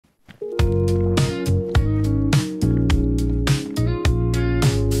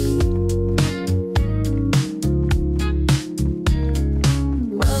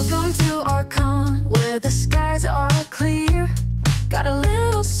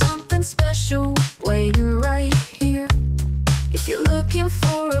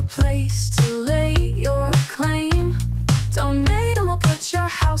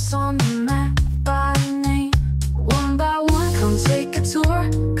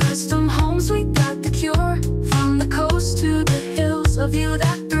of you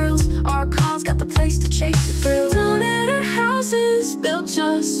that thrills. Archon's got the place to chase the thrill. Donator houses built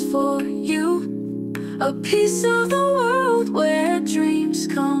just for you, a piece of the world where dreams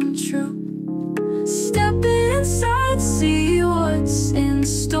come true. Step inside, see what's in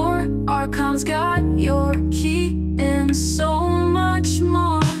store. Archon's got your key and so much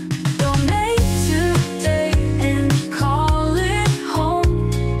more. Donate today and call it home.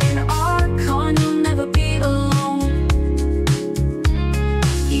 In Archon, you'll never be alone.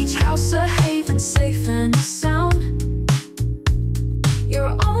 Each house a haven, safe and sound. Your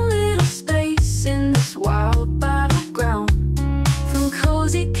own little space in this wild battleground. From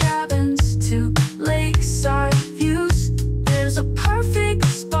cozy cabins to lakeside views, there's a perfect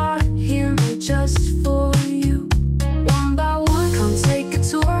spot here made just for you. One by one, come take a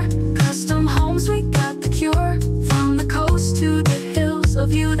tour. Custom homes, we got the cure. From the coast to the hills, a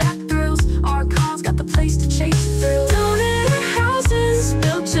view that thrills. Archon's got the place to chase the thrill. Donator houses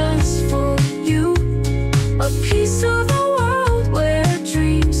built just for you, a piece of the world where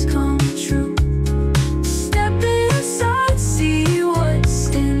dreams come true. Step inside, see what's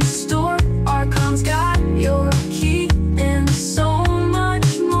in store. Archon's got your key and so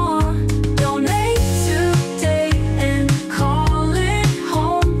much more. Donate today and call it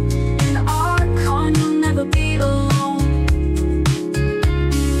home. In Archon, you'll never be alone.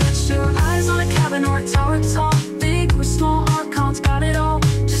 Put your eyes on a cabin or a tower top. Big or small, Archon's got it all.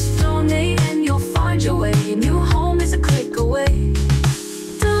 Just donate and you'll find your way. Your new home is a click away.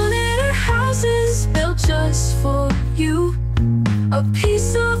 Donator houses built just for you, a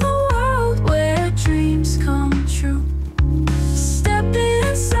piece of the world where dreams come true. Step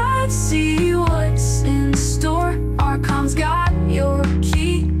inside, see what's in store. Archon's got your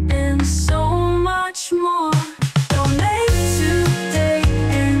key and so much more. Donate today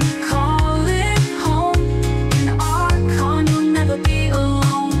and call it home. In Archon, you'll never be alone.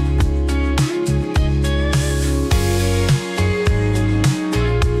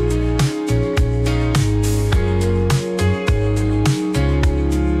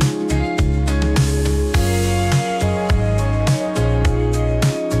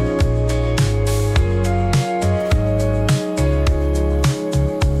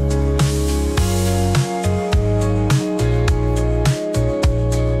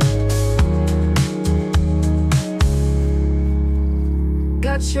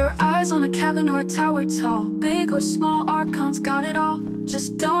 Got your eyes on a cabin or a tower tall. Big or small, Archon's got it all.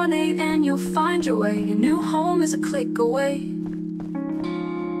 Just donate and you'll find your way. Your new home is a click away.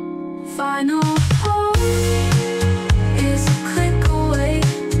 Final home is a click away.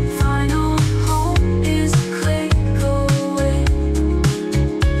 Final home is a click away.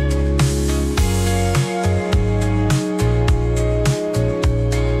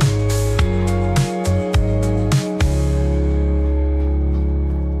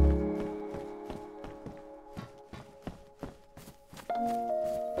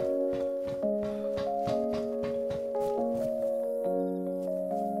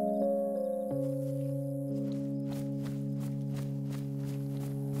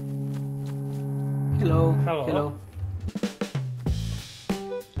 Hello. Hello.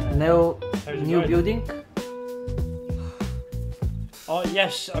 New going? building. Oh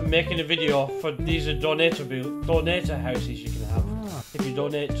yes, I'm making a video for these are donator houses you can have. If you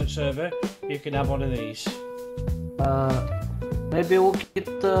donate to the server, you can have one of these. Maybe look at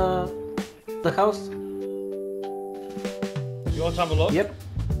the house. You want to have a look? Yep.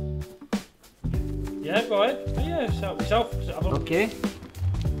 Yeah, go ahead. Oh, yeah, help yourself. Have a look. Okay.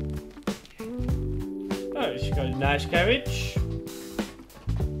 Oh, it's got a nice garage.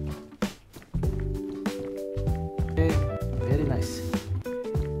 Okay. Very nice.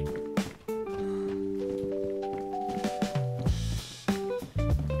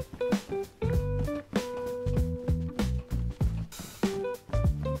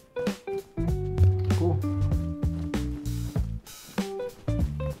 Cool.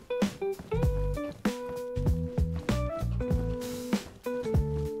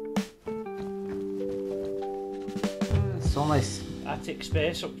 So nice. Attic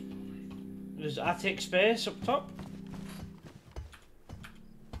space up. There's attic space up top.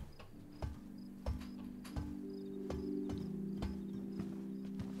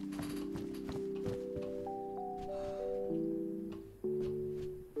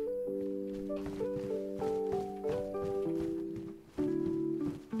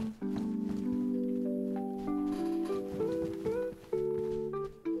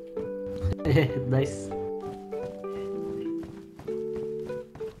 Nice.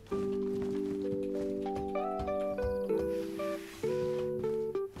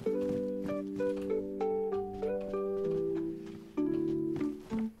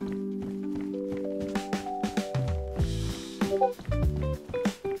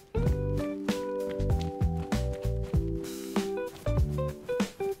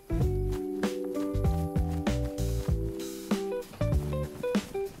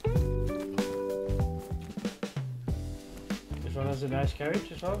 has a nice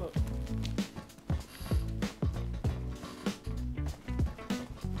carriage as well. Look.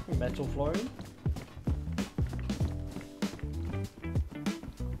 Metal flooring.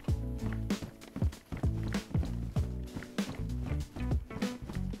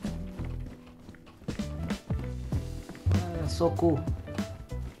 So cool.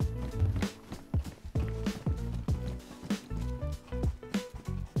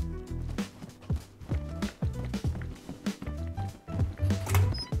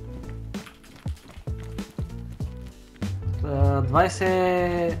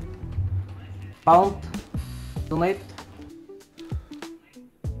 £20 donate.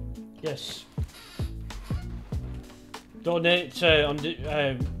 Yes. Donate on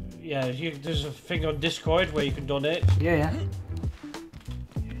yeah. There's a thing on Discord where you can donate. Yeah.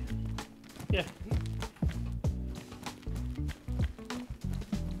 Yeah.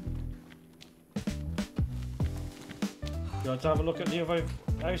 You want to have a look at the other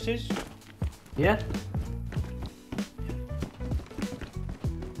houses? Yeah.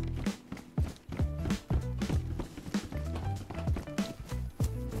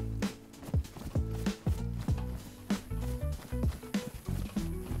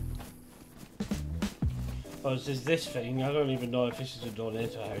 Oh, there's this thing. I don't even know if this is a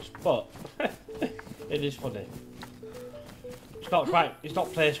donator house, but it is funny. It's not quite. It's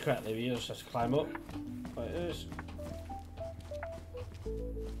not placed correctly. You just have to climb up. But it is.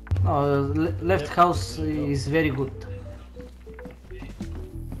 No, left Yep. house is very good.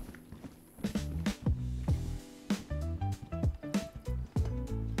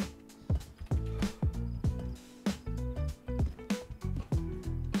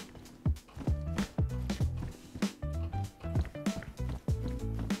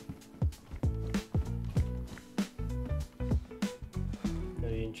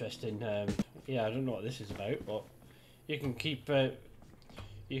 Very interesting. Yeah, I don't know what this is about, but you can keep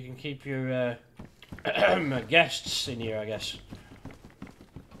your guests in here, I guess.